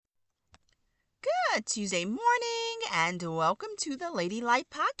Tuesday morning, and welcome to the Lady Light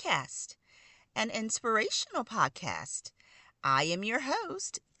Podcast, an inspirational podcast. I am your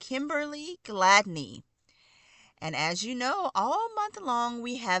host, Kimberly Gladney. And as you know, all month long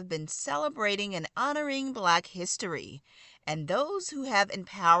we have been celebrating and honoring Black history and those who have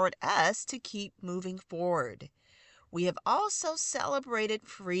empowered us to keep moving forward. We have also celebrated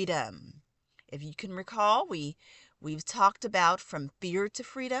freedom. If you can recall, we've talked about From Fear to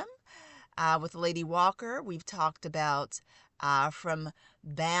Freedom. With Lady Walker, we've talked about From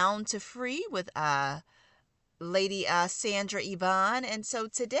Bound to Free with Lady Sandra Yvonne. And so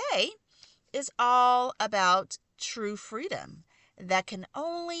today is all about true freedom that can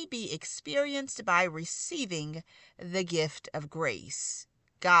only be experienced by receiving the gift of grace,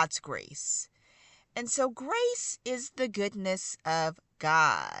 God's grace. And so grace is the goodness of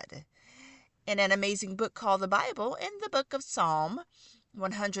God. In an amazing book called the Bible, in the book of Psalm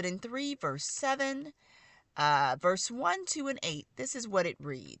 103, verse 7, verse 1, 2, and 8, this is what it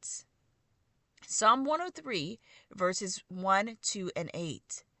reads. Psalm 103, verses 1, 2, and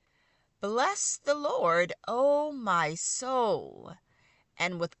 8. Bless the Lord, O my soul,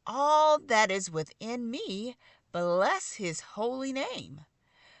 and with all that is within me, bless his holy name.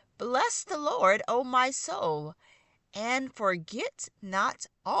 Bless the Lord, O my soul, and forget not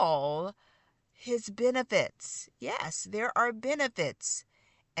all his benefits. Yes, there are benefits.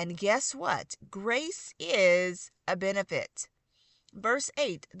 And guess what? Grace is a benefit. Verse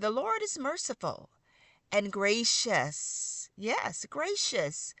 8, the Lord is merciful and gracious. Yes,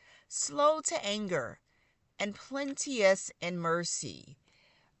 gracious, slow to anger, and plenteous in mercy.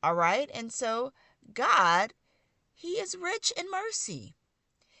 All right? And so God, he is rich in mercy.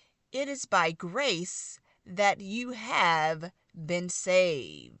 It is by grace that you have been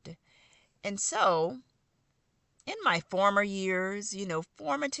saved. And so, in my former years,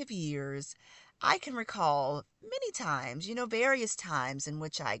 formative years, I can recall many times, various times in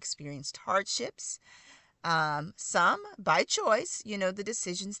which I experienced hardships, some by choice, the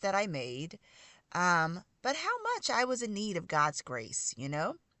decisions that I made, but how much I was in need of God's grace,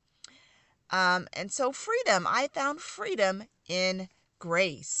 and so freedom, I found freedom in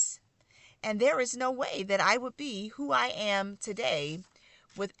grace. And there is no way that I would be who I am today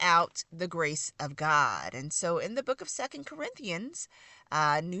without the grace of God. And so in the book of 2 Corinthians,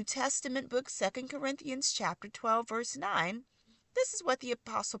 New Testament book, 2 Corinthians chapter 12, verse 9, this is what the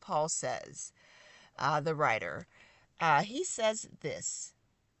Apostle Paul says, the writer. He says this,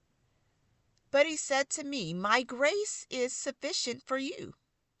 but he said to me, my grace is sufficient for you,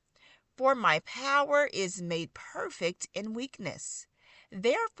 for my power is made perfect in weakness.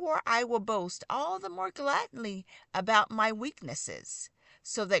 Therefore I will boast all the more gladly about my weaknesses,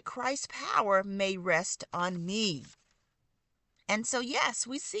 so that Christ's power may rest on me. And so, yes,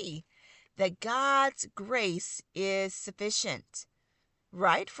 we see that God's grace is sufficient,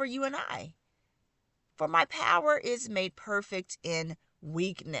 right, for you and I. For my power is made perfect in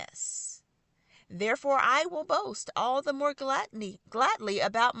weakness. Therefore, I will boast all the more gladly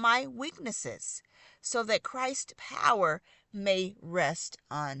about my weaknesses, so that Christ's power may rest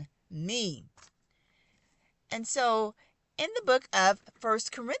on me. And so, in the book of 1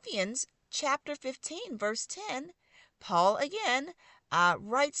 Corinthians, chapter 15, verse 10, Paul again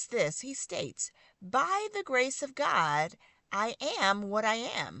writes this. He states, by the grace of God, I am what I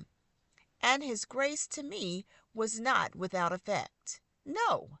am, and his grace to me was not without effect.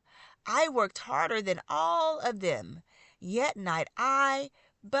 No, I worked harder than all of them, yet not I,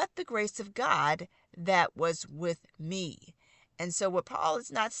 but the grace of God that was with me. And so what Paul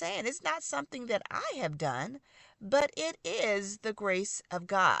is not saying, it's not something that I have done, but it is the grace of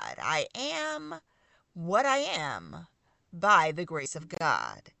God. I am what I am by the grace of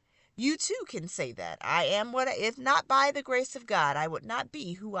God. You too can say that. I am if not by the grace of God, I would not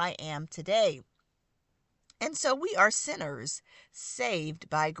be who I am today. And so we are sinners saved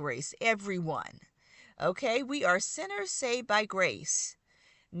by grace, everyone. Okay, we are sinners saved by grace,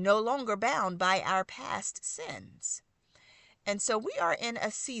 no longer bound by our past sins. And so we are in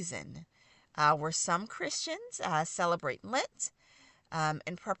a season where some Christians celebrate Lent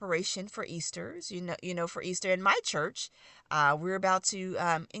in preparation for Easter's. For Easter in my church, we're about to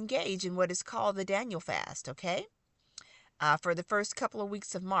engage in what is called the Daniel fast, okay? For the first couple of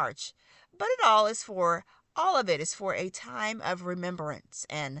weeks of March. But all of it is for a time of remembrance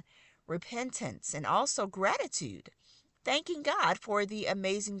and repentance and also gratitude, thanking God for the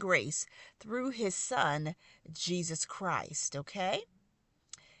amazing grace through his Son, Jesus Christ, okay?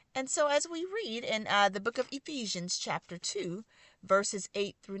 And so as we read in the book of Ephesians chapter 2, verses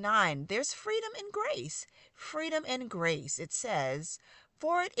 8 through 9, there's freedom in grace. Freedom in grace. It says,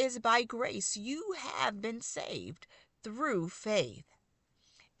 For it is by grace you have been saved through faith.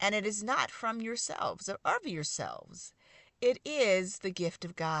 And it is not from yourselves or of yourselves. It is the gift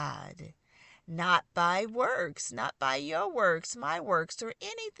of God, not by works, not by your works, my works, or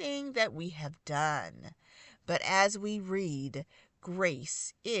anything that we have done. But as we read,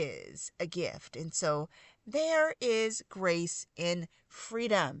 grace is a gift. And so there is grace in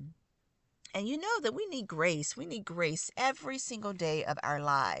freedom. And you know that we need grace. We need grace every single day of our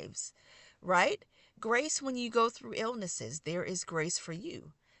lives, right? Grace when you go through illnesses, there is grace for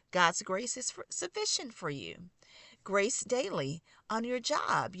you. God's grace is sufficient for you. Grace daily on your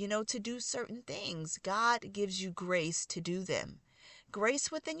job, to do certain things. God gives you grace to do them.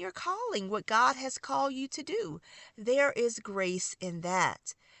 Grace within your calling, what God has called you to do. There is grace in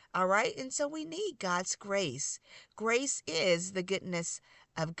that. All right. And so we need God's grace. Grace is the goodness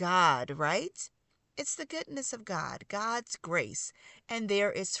of God, right? It's the goodness of God, God's grace. And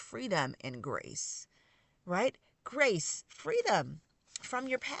there is freedom in grace, right? Grace, freedom from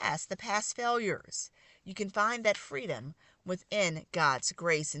your past, the past failures. You can find that freedom within God's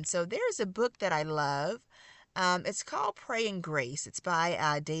grace. And so there's a book that I love. It's called Praying Grace. It's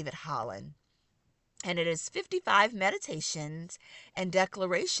by David Holland. And it is 55 meditations and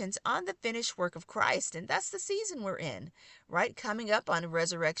declarations on the finished work of Christ. And that's the season we're in, right? Coming up on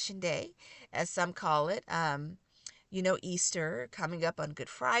Resurrection Day, as some call it, Easter, coming up on Good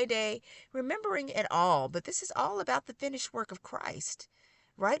Friday, remembering it all. But this is all about the finished work of Christ,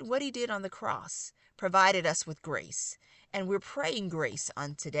 right? What he did on the cross provided us with grace. And we're praying grace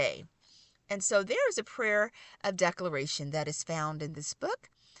on today. And so there is a prayer of declaration that is found in this book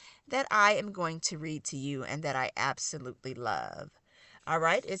that I am going to read to you and that I absolutely love. All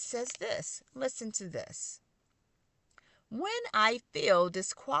right, it says this. Listen to this. When I feel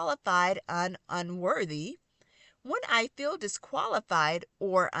disqualified and unworthy, when I feel disqualified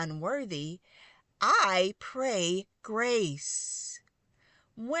or unworthy, I pray grace.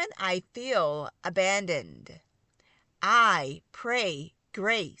 When I feel abandoned, I pray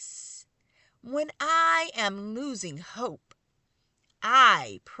grace. When I am losing hope,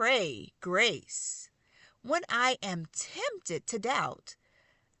 I pray grace. When I am tempted to doubt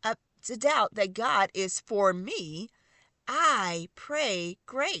that God is for me, I pray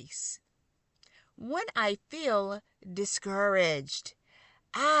grace. When I feel discouraged,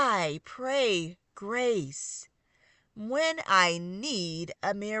 I pray grace. When I need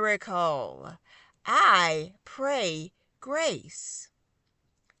a miracle, I pray grace.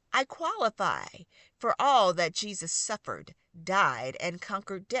 I qualify for all that Jesus suffered, died, and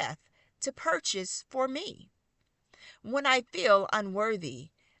conquered death to purchase for me. When I feel unworthy,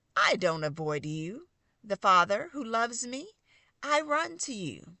 I don't avoid you, the Father who loves me. I run to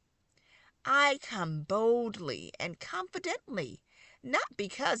you. I come boldly and confidently, not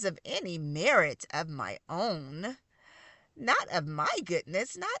because of any merit of my own, not of my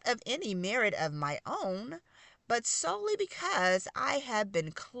goodness, not of any merit of my own, but solely because I have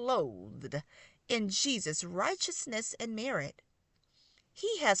been clothed in Jesus' righteousness and merit.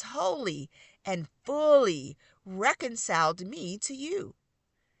 He has wholly and fully reconciled me to you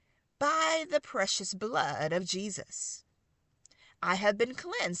by the precious blood of Jesus. I have been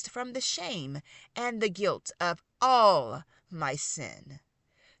cleansed from the shame and the guilt of all my sin.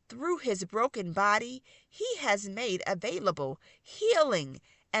 Through his broken body, he has made available healing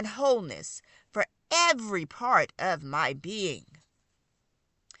and wholeness for every part of my being.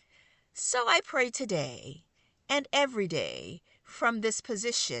 So I pray today and every day from this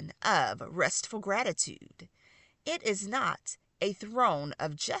position of restful gratitude. It is not a throne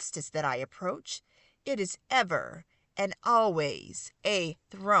of justice that I approach. It is ever and always a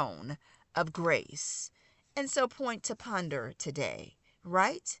throne of grace. And so point to ponder today,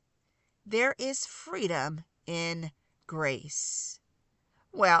 right? There is freedom in grace.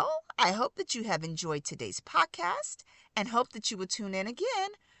 Well, I hope that you have enjoyed today's podcast and hope that you will tune in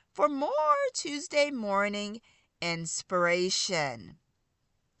again for more Tuesday morning inspiration.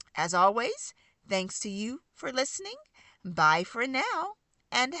 As always, thanks to you for listening. Bye for now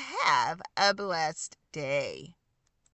and have a blessed day.